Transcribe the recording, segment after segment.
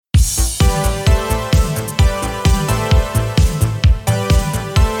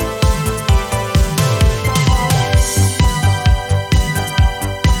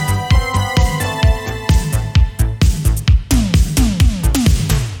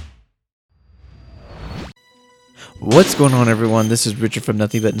What's going on, everyone? This is Richard from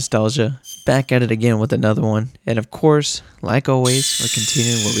Nothing But Nostalgia, back at it again with another one. And of course, like always, we're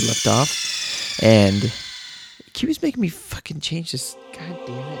continuing where we left off. And it keeps making me fucking change this. God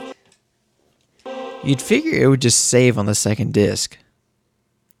damn it. You'd figure it would just save on the second disc.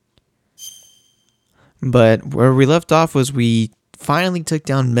 But where we left off was we finally took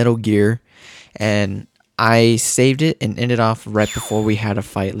down Metal Gear, and I saved it and ended off right before we had to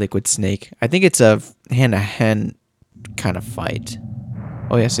fight Liquid Snake. I think it's a hand-to-hand kind of fight.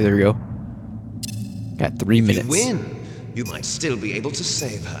 Oh yeah, see, there we go. Got 3 minutes. If you win, you might still be able to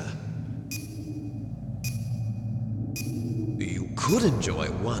save her. You could enjoy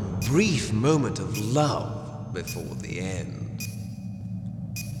one brief moment of love before the end.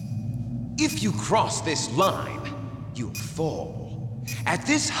 If you cross this line, you'll fall. At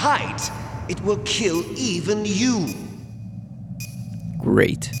this height, it will kill even you.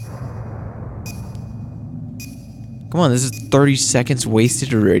 Great. Come on, this is 30 seconds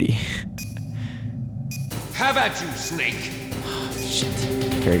wasted already. Have at you, Snake. Oh, shit.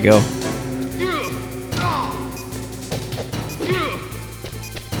 There we go.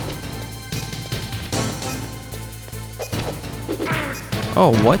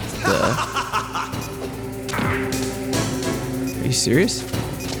 Oh, what the? Are you serious?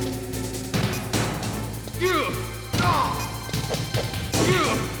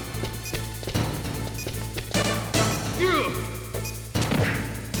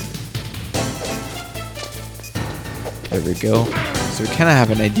 There we go. So we kind of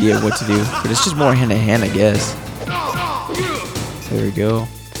have an idea of what to do, but it's just more hand-to-hand, I guess. There we go.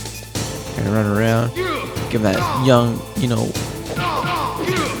 Kind of run around. Give him that young, you know.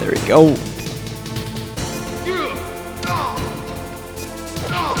 There we go.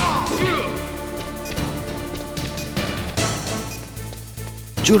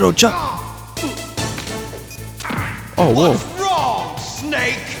 Judo jump. Oh, whoa. What's wrong,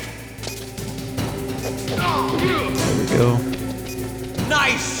 Snake? There we go.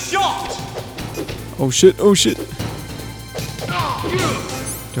 Nice shot! Oh shit, oh shit. Do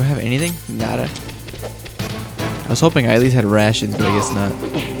I have anything? Nada. I was hoping I at least had rations, but I guess not.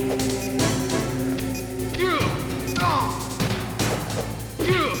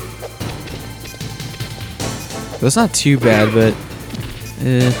 That's not too bad, but...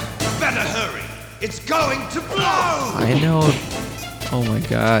 Better hurry! It's going to blow! I know. Oh my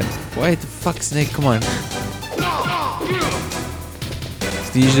god. Why the fuck, Snake? Come on.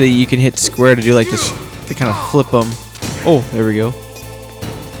 So usually you can hit square to do like this, to kind of flip them. Oh, there we go.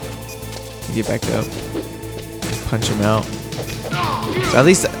 Get back up. Punch him out. So at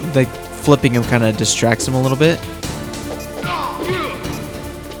least like flipping him kind of distracts him a little bit. Or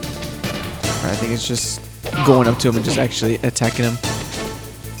I think it's just going up to him and just actually attacking him. Oh,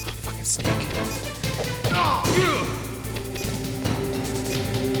 fucking Snake.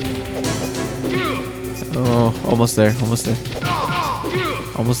 Oh, almost there, almost there.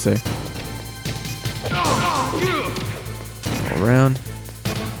 Almost there. Go around.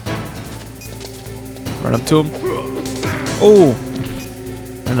 Run up to him. Oh!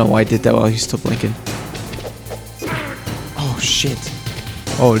 I don't know why I did that while he's still blinking. Oh, shit.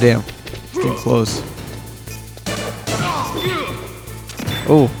 Oh, damn. It's getting close.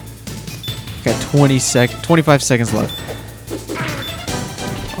 Oh. Got 25 seconds left.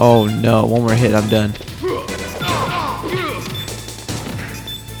 Oh, no. One more hit. I'm done.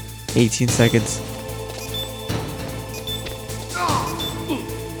 18 seconds.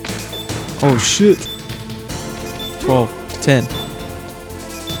 Oh shit. 12, 10.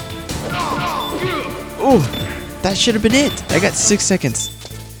 Oh, that should have been it. I got 6 seconds.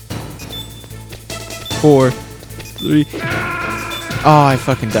 4, 3. Oh, I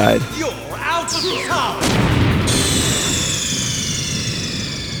fucking died. You're out of time!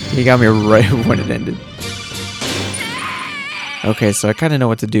 He got me right when it ended. Okay, so I kind of know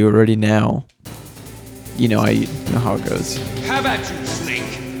what to do already now. You know, I know how it goes. Have at you, Snake!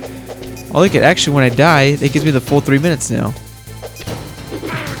 Oh, look at actually when I die, it gives me the full 3 minutes now.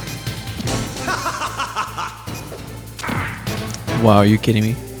 Wow, are you kidding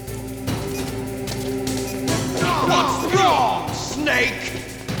me? What's wrong, Snake?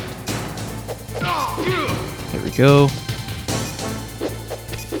 There we go.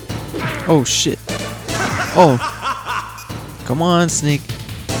 Oh shit. Oh. Come on, Snake.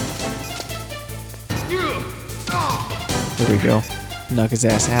 There we go. Knock his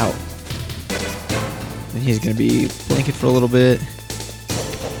ass out. And he's gonna be blinking for a little bit.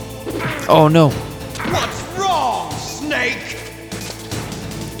 Oh no. What's wrong, Snake?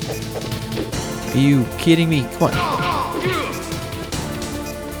 Are you kidding me? Come on.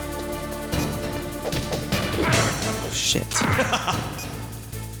 shit.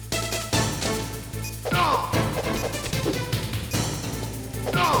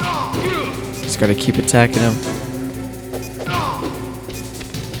 Just gotta keep attacking him.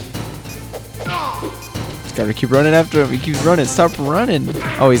 Just gotta keep running after him. He keeps running. Stop running.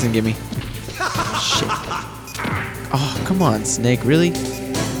 Oh, he's gonna get me. Shit. Oh, come on, Snake. Really?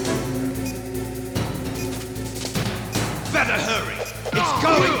 Better hurry. It's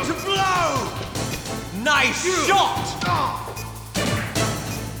going to blow. Nice shot.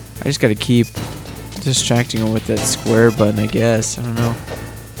 I just gotta keep distracting him with that square button, I guess. I don't know.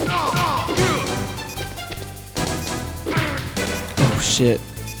 Oh, shit.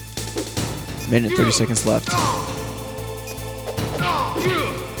 Minute 30 seconds left.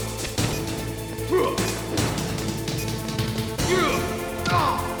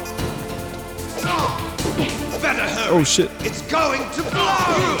 Better hurry. Oh, shit. It's going to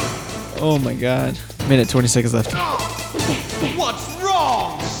blow. Oh, my God. Minute 20 seconds left. What's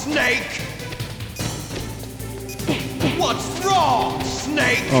wrong, Snake? What's wrong,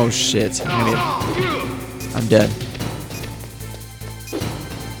 Snake? Oh, shit. I'm dead.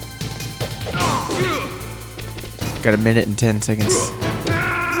 Got a minute and 10 seconds.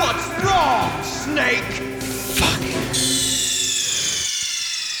 What's wrong, Snake?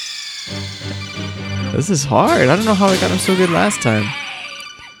 This is hard. I don't know how I got him so good last time.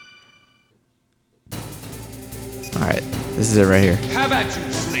 Alright, this is it right here. How about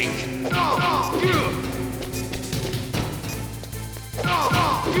you, Snake?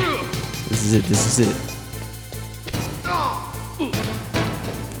 This is it, this is it.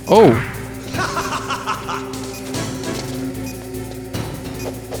 Oh!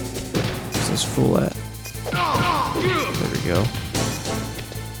 Where's this fool at? There we go.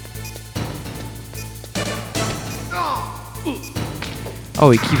 Oh,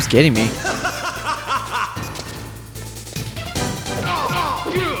 he keeps getting me.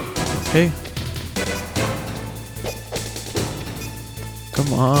 Okay.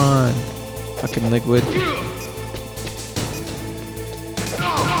 Come on. Fucking Liquid.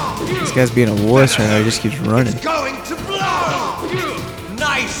 This guy's being a wuss right now. He just keeps running. It's going to blow.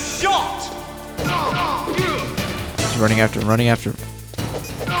 Nice shot. He's running after him, running after him.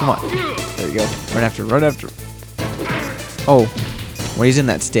 Come on. There you go. Run after him, run after him. Oh. When he's in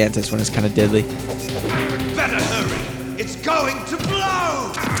that stance, that's when it's kind of deadly. Better hurry. It's going to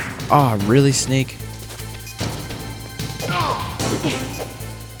blow. Oh, really, Snake?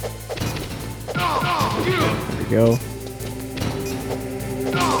 There we go.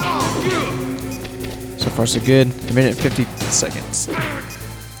 So far, so good. A minute and 50 seconds.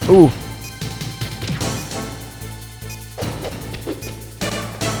 Ooh.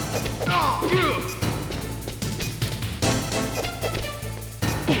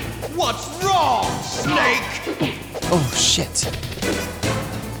 What's wrong, Snake? Oh, shit.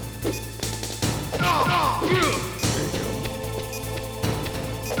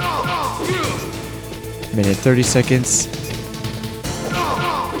 Minute 30 seconds.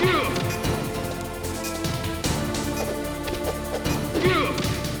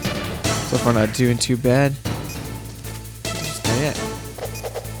 So far not doing too bad. Just not yet.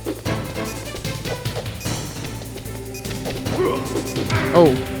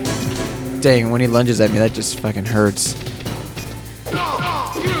 Oh. Dang, when he lunges at me, that just fucking hurts.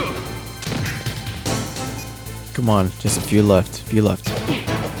 Come on, just a few left. A few left.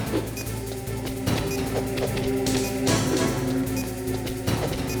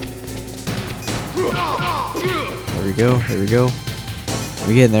 There we go, there we go.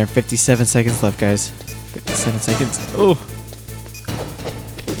 We're getting there. 57 seconds left, guys. 57 seconds. Oh.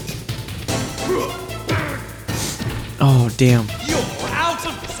 Oh, damn. You're out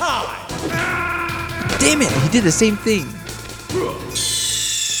of time. Damn it, he did the same thing.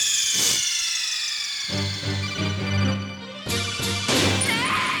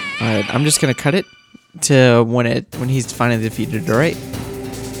 Alright, I'm just gonna cut it to when he's finally defeated, alright?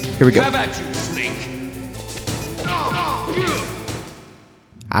 Here we go. How about you, Snake?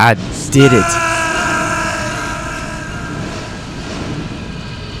 I did it.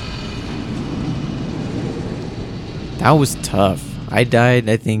 That was tough. I died,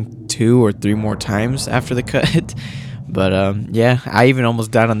 I think, 2 or 3 more times after the cut. But, yeah, I even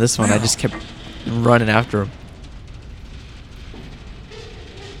almost died on this one. I just kept running after him.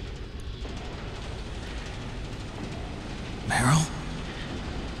 Meryl?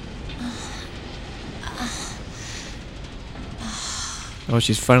 Oh,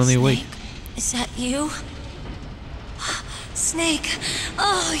 she's finally awake. Snake, is that you? Snake!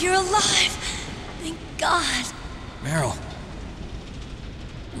 Oh, you're alive! Thank God. Meryl?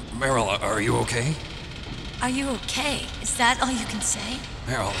 Meryl, are you okay? Are you okay? Is that all you can say?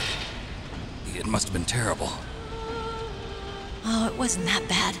 Meryl, it must have been terrible. Oh, it wasn't that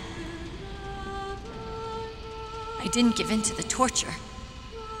bad. I didn't give in to the torture,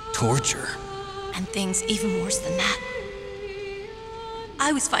 Torture? and things even worse than that.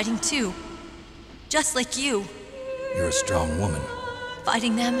 I was fighting too. Just like you. You're a strong woman.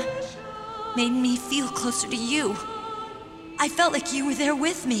 Fighting them made me feel closer to you. I felt like you were there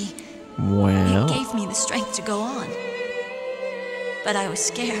with me. Well, It gave me the strength to go on. But I was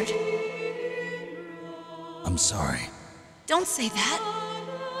scared. I'm sorry. Don't say that.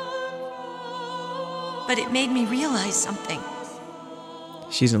 But it made me realize something.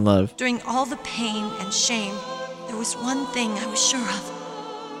 she's in love. During all the pain and shame, there was one thing I was sure of.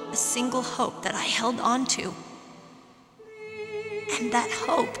 A single hope that I held on to. And that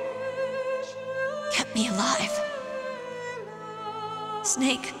hope kept me alive.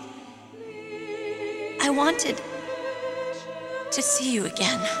 Snake, I wanted to see you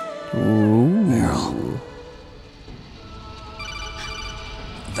again. Meryl.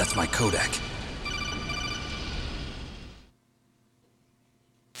 That's my Kodak.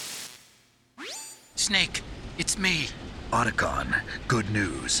 Snake, it's me. Otacon, good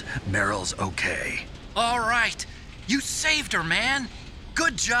news. Meryl's okay. All right. You saved her, man.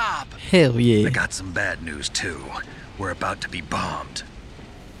 Good job. Hell yeah. I got some bad news, too. We're about to be bombed.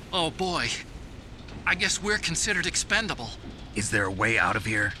 Oh, boy. I guess we're considered expendable. Is there a way out of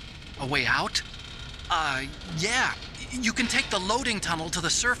here? A way out? Yeah. You can take the loading tunnel to the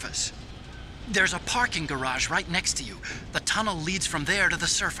surface. There's a parking garage right next to you. The tunnel leads from there to the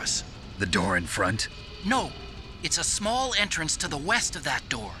surface. The door in front? No, it's a small entrance to the west of that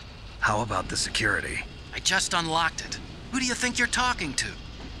door. How about the security? I just unlocked it. Who do you think you're talking to?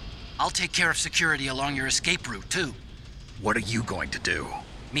 I'll take care of security along your escape route, too. What are you going to do?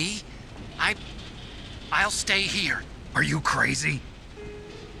 Me? I'll stay here. Are you crazy?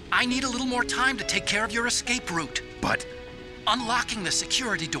 I need a little more time to take care of your escape route. But Unlocking the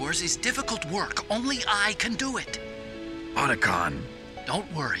security doors is difficult work. Only I can do it. Otacon,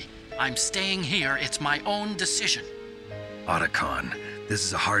 Don't worry. I'm staying here. It's my own decision. Otacon, this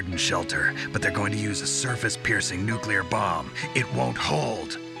is a hardened shelter, but they're going to use a surface-piercing nuclear bomb. It won't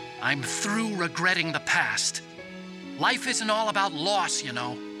hold. I'm through regretting the past. Life isn't all about loss, you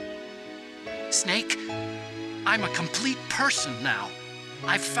know. Snake, I'm a complete person now.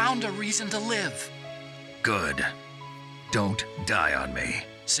 I've found a reason to live. Good. Don't die on me.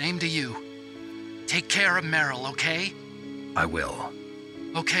 Same to you. Take care of Meryl, okay? I will.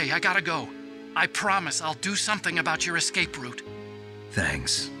 Okay, I gotta go. I promise I'll do something about your escape route.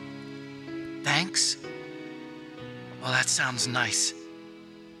 Thanks. Thanks? Well, that sounds nice.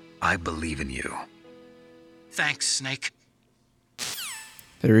 I believe in you. Thanks, Snake.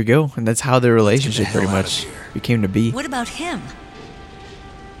 There we go. And that's how their relationship hell pretty out of much here. became to be. What about him?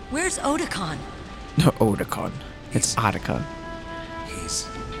 Where's Otacon? No, Otacon. It's Otacon. He's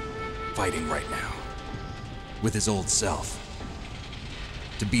fighting right now. With his old self.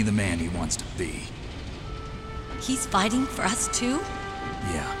 To be the man he wants to be. He's fighting for us too?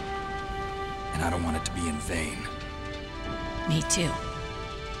 Yeah. And I don't want it to be in vain. Me too.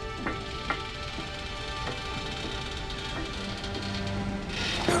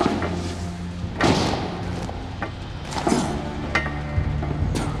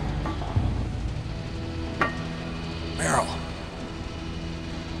 Meryl.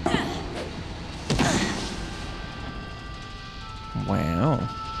 Wow.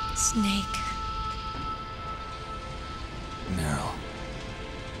 Snake. Meryl.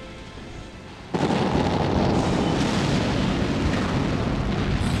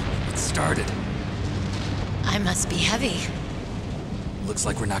 It started. I must be heavy. Looks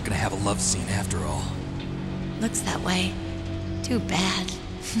like we're not gonna have a love scene after all. Looks that way. Too bad.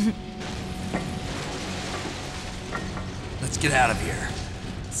 Let's get out of here.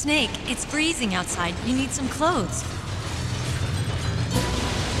 Snake, it's freezing outside. You need some clothes.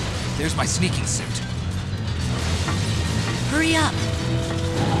 There's my sneaking suit. Hurry up.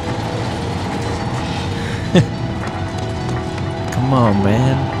 Come on,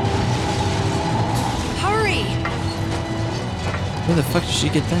 man. Hurry. Where the fuck did she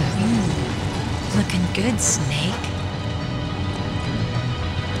get that? Looking good, Snake.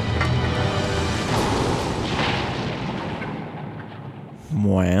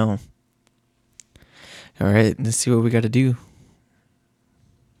 Wow. All right, let's see what we got to do.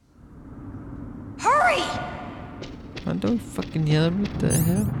 Hurry! Oh, don't fucking yell at me. What the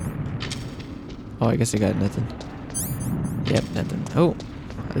hell? Oh, I guess I got nothing. Yep, nothing. Oh,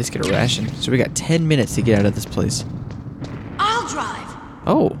 at least get a ration. So we got 10 minutes to get out of this place. I'll drive.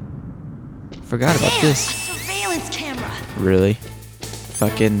 Oh, forgot about Damn, this. I'm so camera. Really?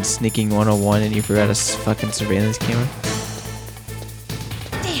 Fucking sneaking 101 and you forgot a fucking surveillance camera?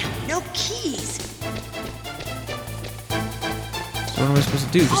 Damn, no keys. So what am I supposed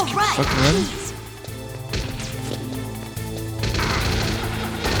to do? Just keep Alright, fucking running? keys.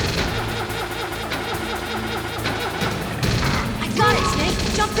 I got it, Snake.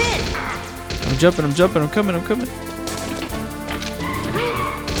 Jump in. I'm jumping, I'm coming.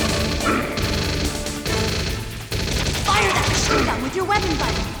 Fire that machine gun with your weapon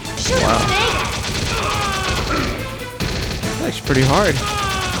button. Shoot him, Snake. That's actually pretty hard.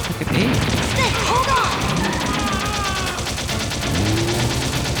 Fucking aim. Snake, hold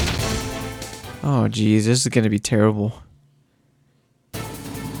on. Oh geez, this is gonna be terrible.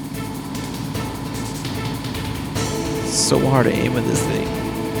 It's so hard to aim with this thing.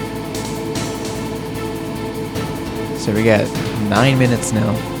 So we got 9 minutes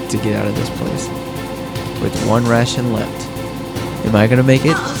now to get out of this place. With 1 ration left. Am I gonna make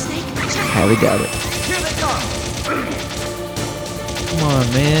it? Uh-oh, Snake. Highly doubt it. Here they come! Come on,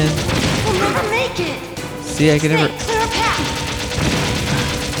 man. We'll never make it. See, I can never. Snake, clear a path.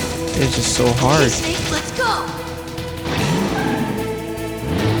 It's just so Okay, hard. Snake, let's go.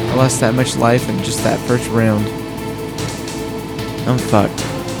 I lost that much life in just that first round. I'm fucked.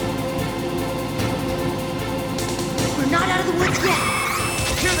 We're not out of the woods yet.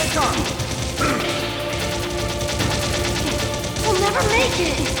 Here they come! We'll never make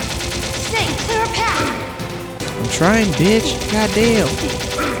it. Snake, clear a path. I'm trying, bitch. Goddamn.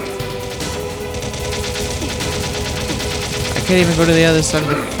 I can't even go to the other side of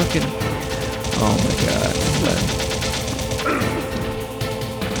the fucking. Oh my god. I'm done.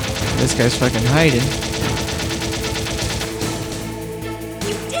 This guy's fucking hiding.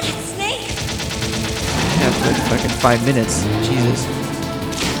 You did it, Snake. Yeah, for like fucking 5 minutes. Jesus.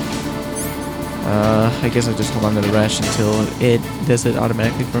 I guess I'll just hold on to the ration until it does it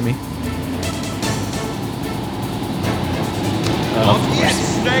automatically for me. Not yet,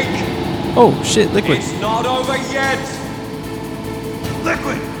 Snake! Oh shit, liquid. It's not over yet!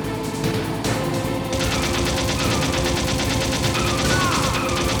 Liquid!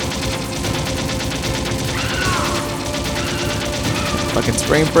 Fucking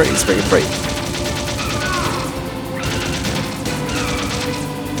spray and pray, spray and pray.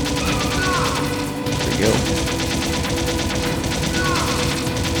 There we go.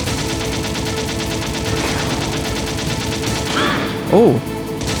 Oh.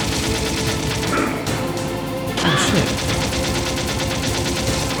 Oh shit.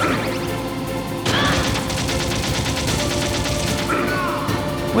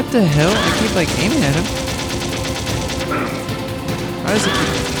 What the hell? I keep like aiming at him. How does it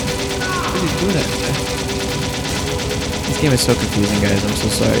keep doing that? This game is so confusing, guys. I'm so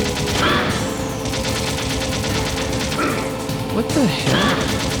sorry. What the hell?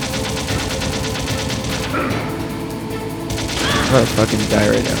 I'm gonna fucking die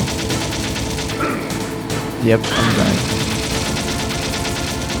right now. Yep, I'm dying.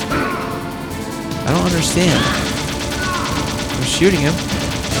 I don't understand. I'm shooting him.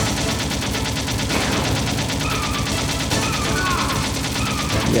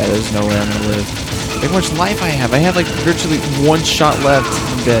 Yeah, there's no way I'm gonna live. Look how much life I have. I have like virtually 1 shot left.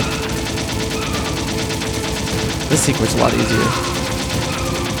 I'm dead. This sequence is a lot easier.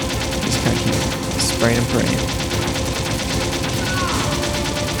 Just kind of keep spraying and praying.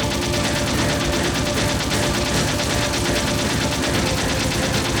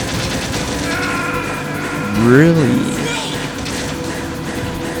 Really?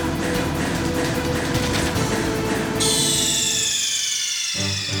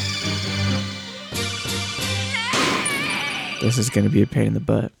 This is going to be a pain in the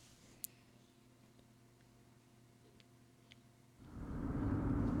butt.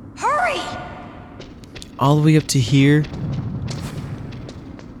 Hurry! All the way up to here.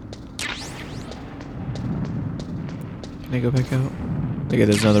 Can I go back out? Okay,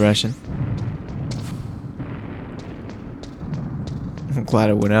 there's another ration. I'm glad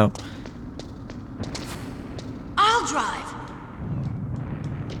I went out. I'll drive.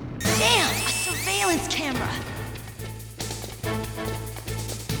 Damn, a surveillance camera.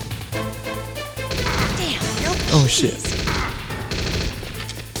 Damn, no keys. Oh, shit.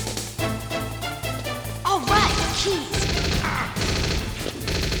 All right, keys.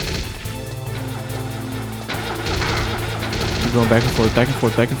 Keep going back and forth, back and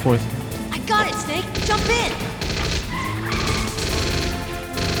forth, back and forth. I got it, Snake. Jump in.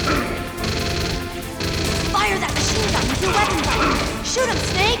 Fire that machine gun with your weapon button. Shoot him,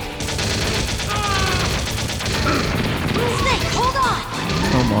 Snake. Snake, hold on.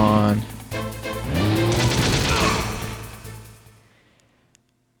 Come on.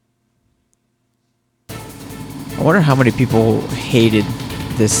 I wonder how many people hated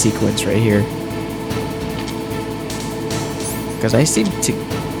this sequence right here. Because I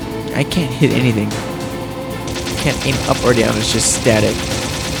can't hit anything. Can't aim up or down, it's just static.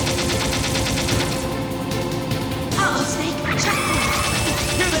 Uh-oh, Snake. Check this.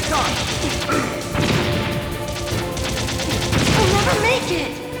 Here they come! I'll never make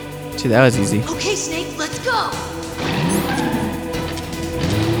it. See, that was easy. Okay, Snake, let's go.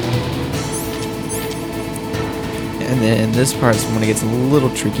 And then this part's when it gets a little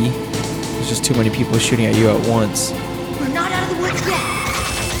tricky. There's just too many people shooting at you at once. We're not out of the woods yet.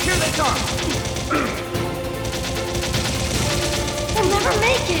 Here they come! We'll never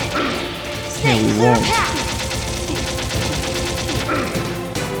make it. Snake, we clear a won't. path.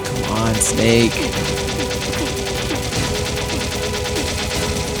 Come on, Snake.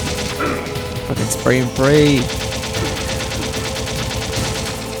 Fucking spray and pray.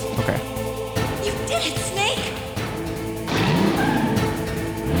 Okay. You did it, Snake.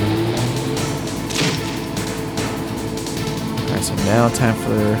 Alright, so now time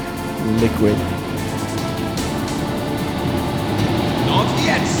for Liquid. Not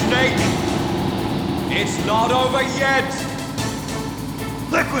yet, Snake! It's not over yet!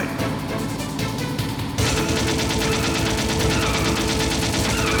 Liquid!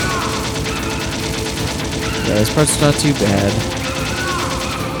 Yeah, this part's not too bad.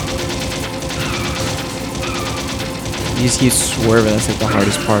 He just keeps swerving, that's like the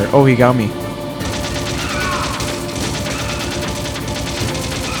hardest part. Oh, he got me.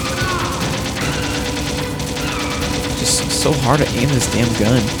 Just so hard to aim this damn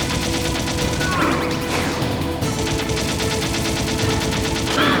gun.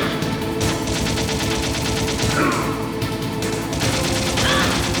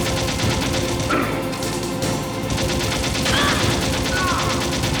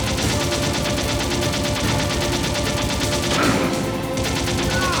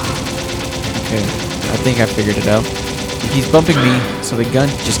 Okay, I think I figured it out. He's bumping me, so the gun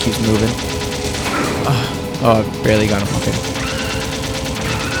just keeps moving. Oh, I barely got him. Okay.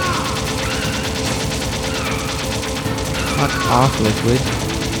 Fuck off, Liquid.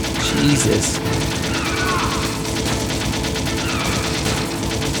 Jesus.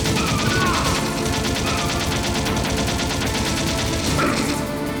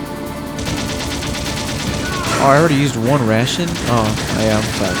 Oh, I already used one ration? Oh, yeah, I'm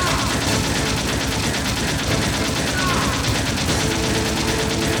fucked.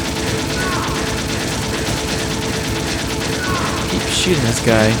 Shooting this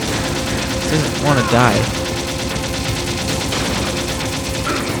guy. Doesn't want to die.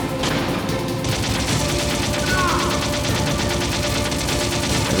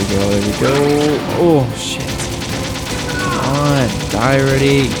 There we go, there we go. Oh, shit. Come on, die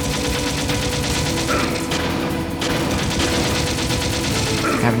already. I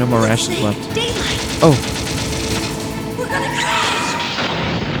have no more rations Snake, left. daylight. Oh, We're gonna crash.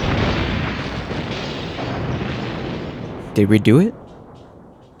 did we do it?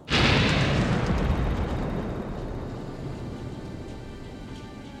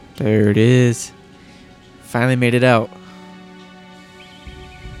 There it is. Finally made it out.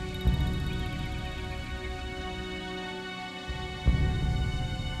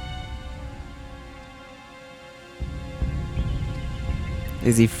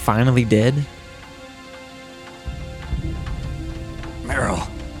 Is he finally dead? Meryl,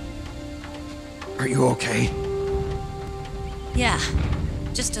 are you okay? Yeah,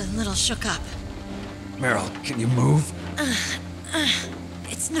 just a little shook up. Meryl, can you move?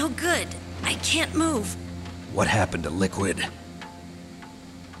 It's no good. I can't move. What happened to Liquid?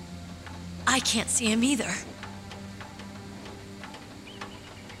 I can't see him either.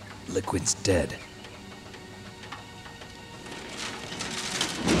 Liquid's dead.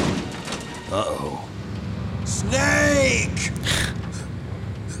 Uh-oh. Snake!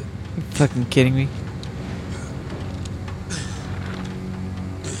 You fucking kidding me?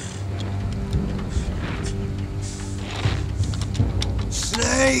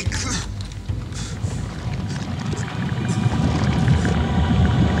 Snake!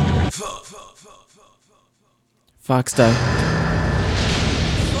 Fox died.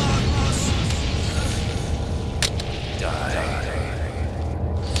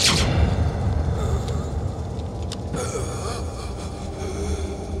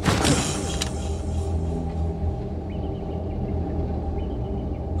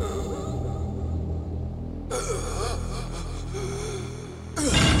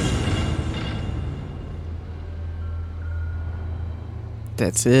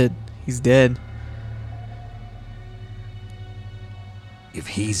 That's it. He's dead. If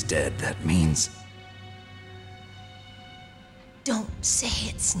he's dead, that means Don't say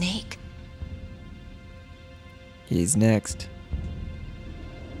it, Snake. He's next.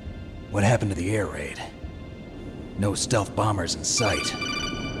 What happened to the air raid? No stealth bombers in sight.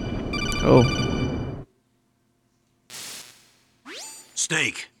 Oh,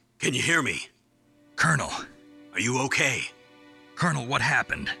 Snake, can you hear me? Colonel. Are you okay? Colonel, what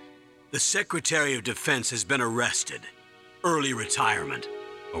happened? The Secretary of Defense has been arrested. Early retirement.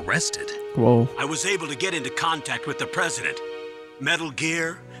 Arrested? whoa. I was able to get into contact with the President. Metal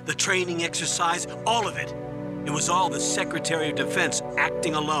Gear, the training exercise, all of it. It was all the Secretary of Defense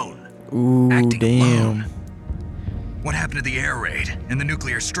acting alone. Ooh, Acting damn. alone. What happened to the air raid and the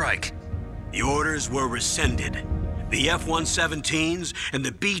nuclear strike? The orders were rescinded. The F-117s and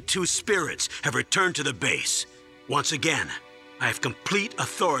the B-2 Spirits have returned to the base. Once again, I have complete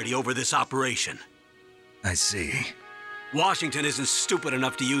authority over this operation. I see. Washington isn't stupid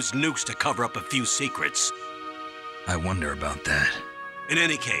enough to use nukes to cover up a few secrets. I wonder about that. In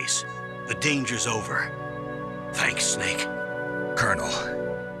any case, the danger's over. Thanks, Snake. Colonel,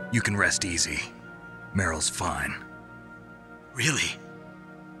 you can rest easy. Meryl's fine. Really?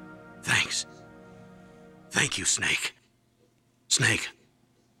 Thanks. Thank you, Snake. Snake,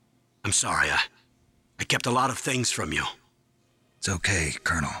 I'm sorry. I kept a lot of things from you. It's okay,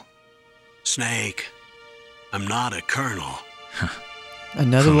 Colonel. Snake, I'm not a colonel.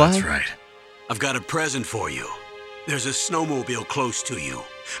 Another Oh, lie? that's right. I've got a present for you. There's a snowmobile close to you.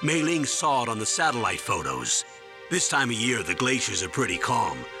 Mei Ling saw it on the satellite photos. This time of year, the glaciers are pretty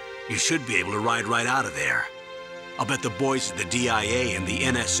calm. You should be able to ride right out of there. I'll bet the boys at the DIA and the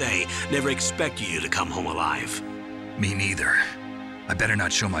NSA never expected you to come home alive. Me neither. I better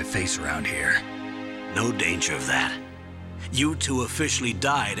not show my face around here. No danger of that. You two officially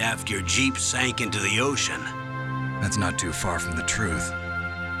died after your Jeep sank into the ocean. That's not too far from the truth.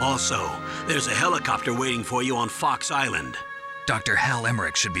 Also, there's a helicopter waiting for you on Fox Island. Dr. Hal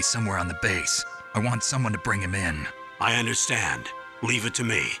Emmerich should be somewhere on the base. I want someone to bring him in. I understand. Leave it to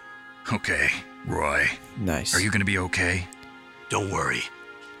me. Okay, Roy. Nice. Are you gonna be okay? Don't worry.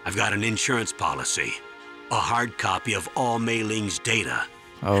 I've got an insurance policy. A hard copy of all Mei Ling's data.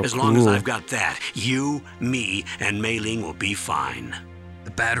 Oh, As long as cool. I've got that, you, me, and Mei Ling will be fine.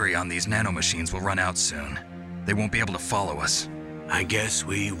 The battery on these nanomachines will run out soon. They won't be able to follow us. I guess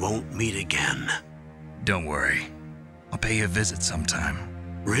we won't meet again. Don't worry. I'll pay you a visit sometime.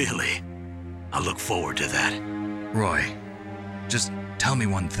 Really? I look forward to that. Roy, just tell me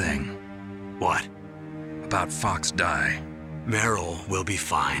one thing. What? About Fox Die. Meryl will be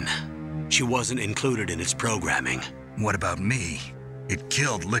fine. She wasn't included in its programming. What about me? It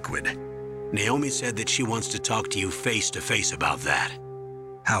killed Liquid. Naomi said that she wants to talk to you face to face about that.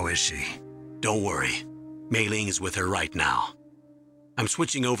 How is she? Don't worry. Mei Ling is with her right now. I'm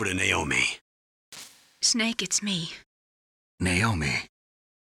switching over to Naomi. Snake, it's me. Naomi,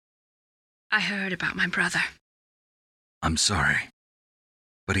 I heard about my brother. I'm sorry.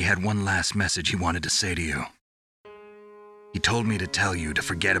 But he had one last message he wanted to say to you. He told me to tell you to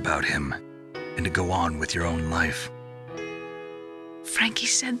forget about him and to go on with your own life. Frankie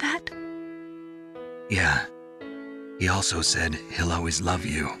said that? Yeah. He also said he'll always love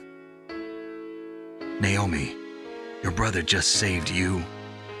you. Naomi, your brother just saved you,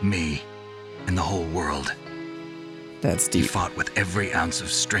 me, and the whole world. That's He deep. fought with every ounce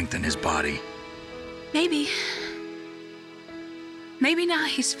of strength in his body. Maybe. Maybe now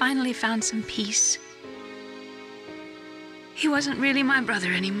he's finally found some peace. He wasn't really my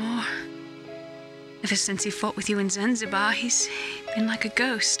brother anymore. Ever since he fought with you in Zanzibar, he's been like a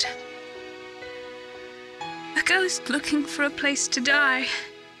ghost. A ghost looking for a place to die.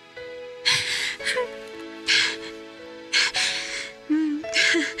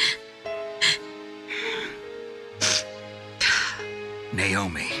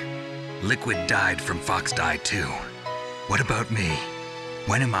 Naomi, Liquid died from Fox Die too. What about me?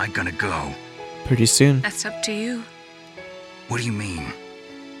 When am I gonna go? Pretty soon. That's up to you. What do you mean?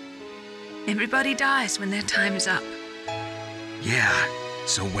 Everybody dies when their time is up. Yeah,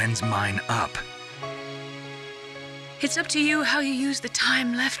 so when's mine up? It's up to you how you use the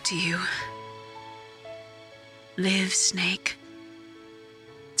time left to you. Live, Snake.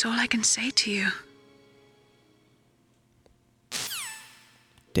 That's all I can say to you.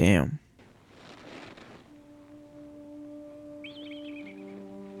 Damn.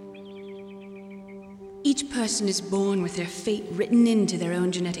 Each person is born with their fate written into their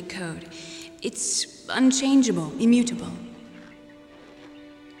own genetic code. It's unchangeable, immutable.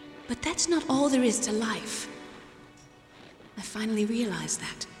 But that's not all there is to life. I finally realized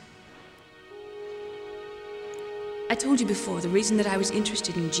that. I told you before the reason that I was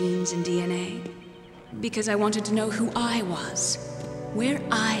interested in genes and DNA. Because I wanted to know who I was, where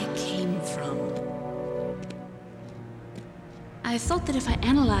I came from. I thought that if I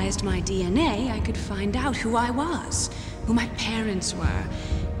analyzed my DNA, I could find out who I was, who my parents were.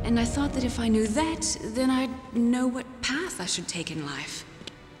 And I thought that if I knew that, then I'd know what path I should take in life.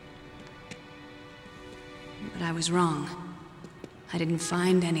 But I was wrong. I didn't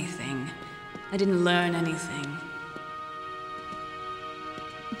find anything. I didn't learn anything.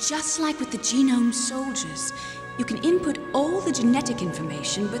 Just like with the genome soldiers, you can input all the genetic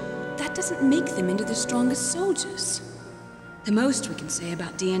information, but that doesn't make them into the strongest soldiers. The most we can say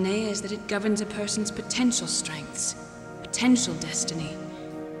about DNA is that it governs a person's potential strengths, potential destiny.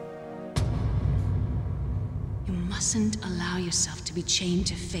 You mustn't allow yourself to be chained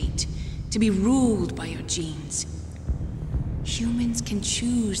to fate, to be ruled by your genes. Humans can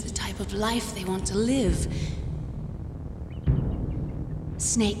choose the type of life they want to live.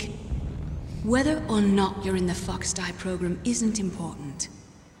 Snake, whether or not you're in the Fox-Die program isn't important.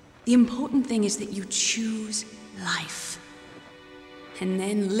 The important thing is that you choose life. And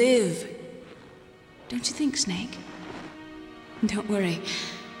then live. Don't you think, Snake? Don't worry.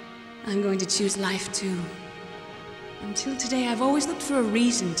 I'm going to choose life too. Until today, I've always looked for a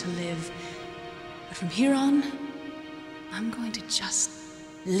reason to live. But from here on, I'm going to just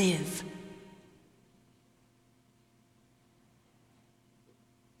live.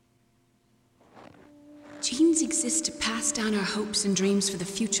 Genes exist to pass down our hopes and dreams for the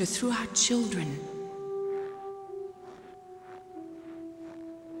future through our children.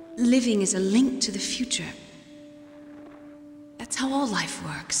 Living is a link to the future. That's how all life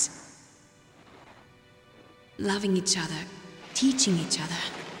works. Loving each other, teaching each other.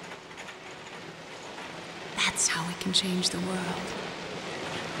 That's how we can change the world.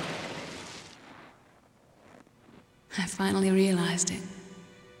 I finally realized it.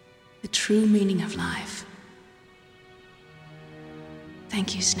 The true meaning of life.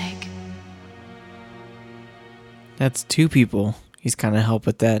 Thank you, Snake. That's two people. He's kind of helped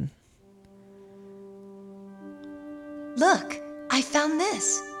with that. Look, I found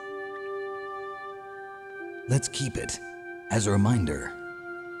this. Let's keep it as a reminder.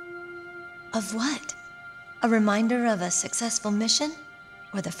 Of what? A reminder of a successful mission?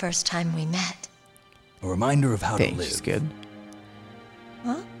 Or the first time we met? A reminder of how to live. Thanks, good.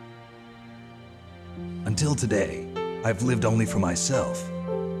 Huh? Until today, I've lived only for myself.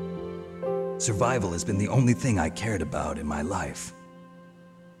 Survival has been the only thing I cared about in my life.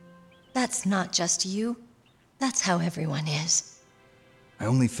 That's not just you. That's how everyone is. I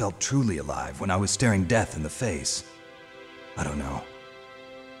only felt truly alive when I was staring death in the face. I don't know.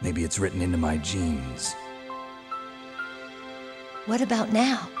 Maybe it's written into my genes. What about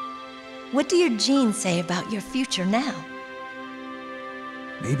now? What do your genes say about your future now?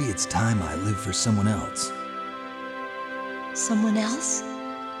 Maybe it's time I live for someone else. Someone else?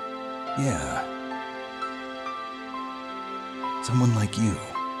 Yeah. Someone like you.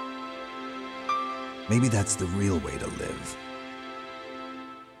 Maybe that's the real way to live.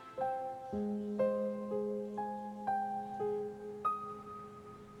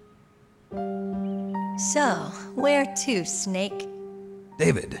 So, where to, Snake?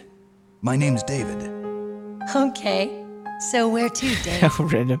 David. My name's David. Okay. So where to, Dave? How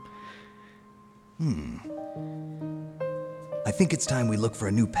random. I think it's time we look for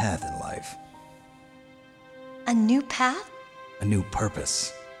a new path in life. A new path? A new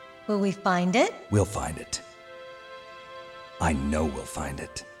purpose. Will we find it? We'll find it. I know we'll find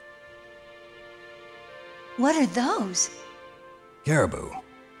it. What are those? Caribou.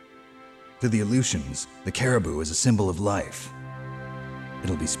 To the Aleutians, the caribou is a symbol of life.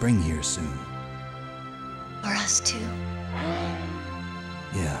 It'll be spring here soon. For us too.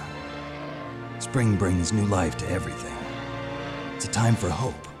 Yeah. Spring brings new life to everything. It's a time for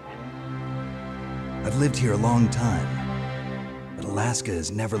hope. I've lived here a long time, but Alaska has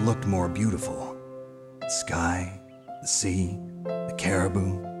never looked more beautiful. The sky, the sea, the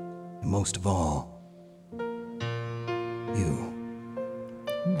caribou, and most of all, you.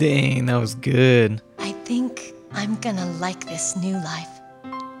 Dang, that was good. I think I'm gonna like this new life.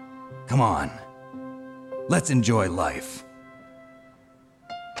 Come on. Let's enjoy life.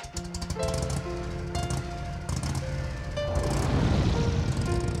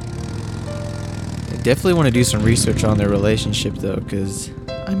 I definitely want to do some research on their relationship, though, because,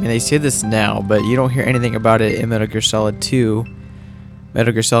 I mean, they say this now, but you don't hear anything about it in Metal Gear Solid 2.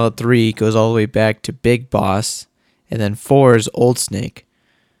 Metal Gear Solid 3 goes all the way back to Big Boss, and then 4 is Old Snake.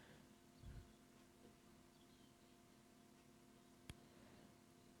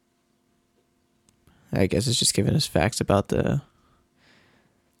 I guess it's just giving us facts about the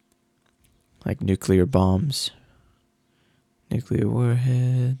like nuclear bombs, nuclear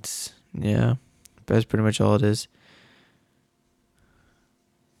warheads. Yeah, that's pretty much all it is.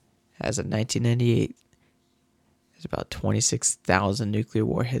 As of 1998, there's about 26,000 nuclear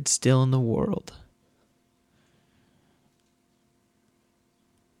warheads still in the world.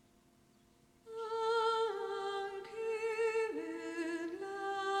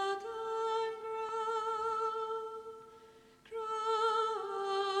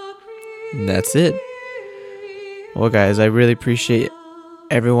 And that's it. Well, guys, I really appreciate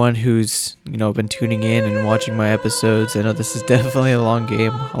everyone who's, been tuning in and watching my episodes. I know this is definitely a long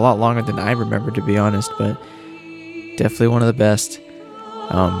game, a lot longer than I remember, to be honest, but definitely one of the best.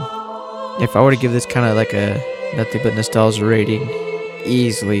 If I were to give this kind of like a nothing but nostalgia rating,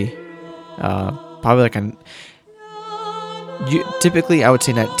 easily, probably like typically I would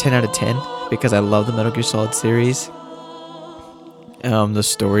say 10 out of 10 because I love the Metal Gear Solid series. The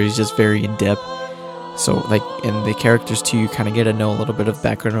story is just very in depth. So, like, in the characters too, you kind of get to know a little bit of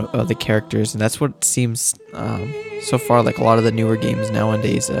background of the characters, and that's what seems so far like a lot of the newer games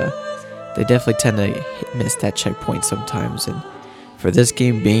nowadays. They definitely tend to miss that checkpoint sometimes, and for this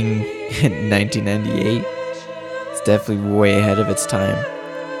game being in 1998, it's definitely way ahead of its time.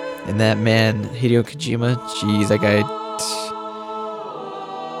 And that man, Hideo Kojima, jeez, that guy,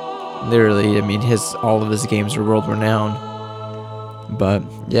 literally, I mean, all of his games are world renowned. But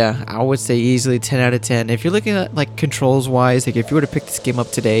yeah, I would say easily 10 out of 10. If you're looking at like controls wise, like if you were to pick this game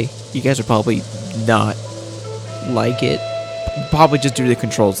up today, you guys would probably not like it. Probably just due to the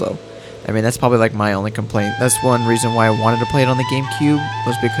controls though. I mean, that's probably like my only complaint. That's one reason why I wanted to play it on the GameCube,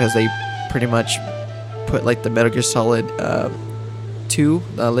 was because they pretty much put like the Metal Gear Solid 2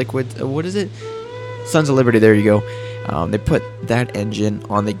 Liquid, what is it? Sons of Liberty, there you go. They put that engine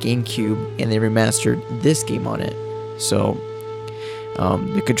on the GameCube and they remastered this game on it. So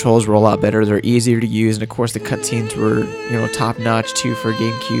the controls were a lot better. They're easier to use, and of course the cutscenes were, top notch too for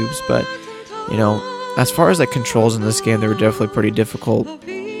GameCubes. But as far as the controls in this game, they were definitely pretty difficult.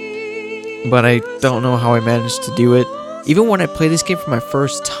 But I don't know how I managed to do it. Even when I played this game for my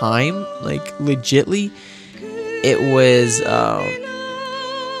first time, like legitly, it was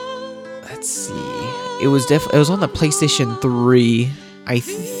let's see, it was on the PlayStation 3. I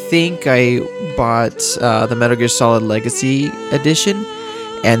think I bought the Metal Gear Solid Legacy Edition,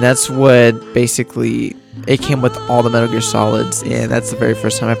 and that's what basically, it came with all the Metal Gear Solids, and that's the very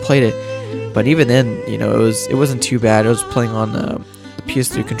first time I played it. But even then, it wasn't too bad. I was playing on the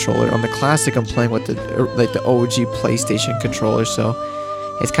PS3 controller. On the Classic, I'm playing with the OG PlayStation controller, so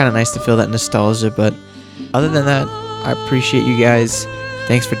it's kind of nice to feel that nostalgia. But other than that, I appreciate you guys.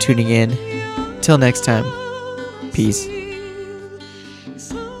 Thanks for tuning in. Till next time, peace.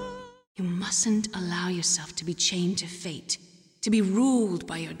 You mustn't allow yourself to be chained to fate, to be ruled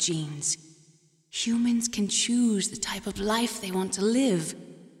by your genes. Humans can choose the type of life they want to live.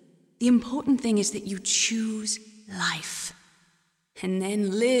 The important thing is that you choose life, and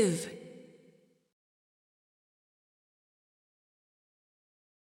then live.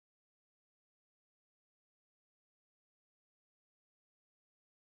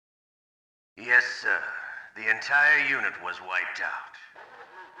 Yes, sir. The entire unit was wiped out.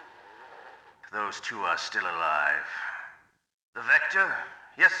 Those two are still alive. The Vector?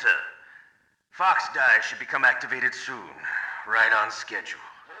 Yes, sir. Fox Die should become activated soon, right on schedule.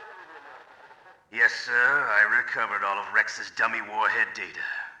 Yes, sir, I recovered all of Rex's dummy warhead data.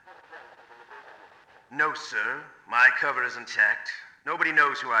 No, sir, my cover is intact. Nobody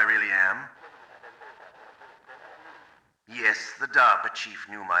knows who I really am. Yes, the DARPA chief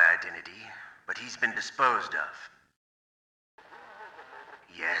knew my identity, but he's been disposed of.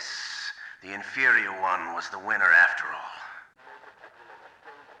 Yes, the inferior one was the winner after all.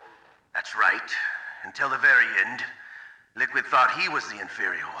 That's right. Until the very end, Liquid thought he was the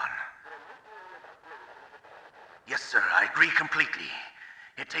inferior one. Yes, sir, I agree completely.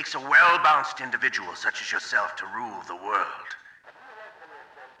 It takes a well-balanced individual such as yourself to rule the world.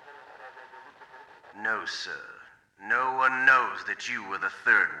 No, sir. No one knows that you were the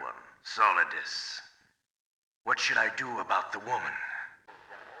third one, Solidus. What should I do about the woman?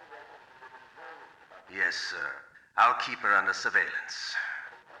 Yes, sir. I'll keep her under surveillance.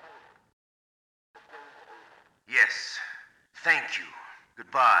 Yes. Thank you.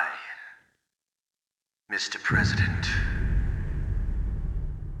 Goodbye, Mr. President.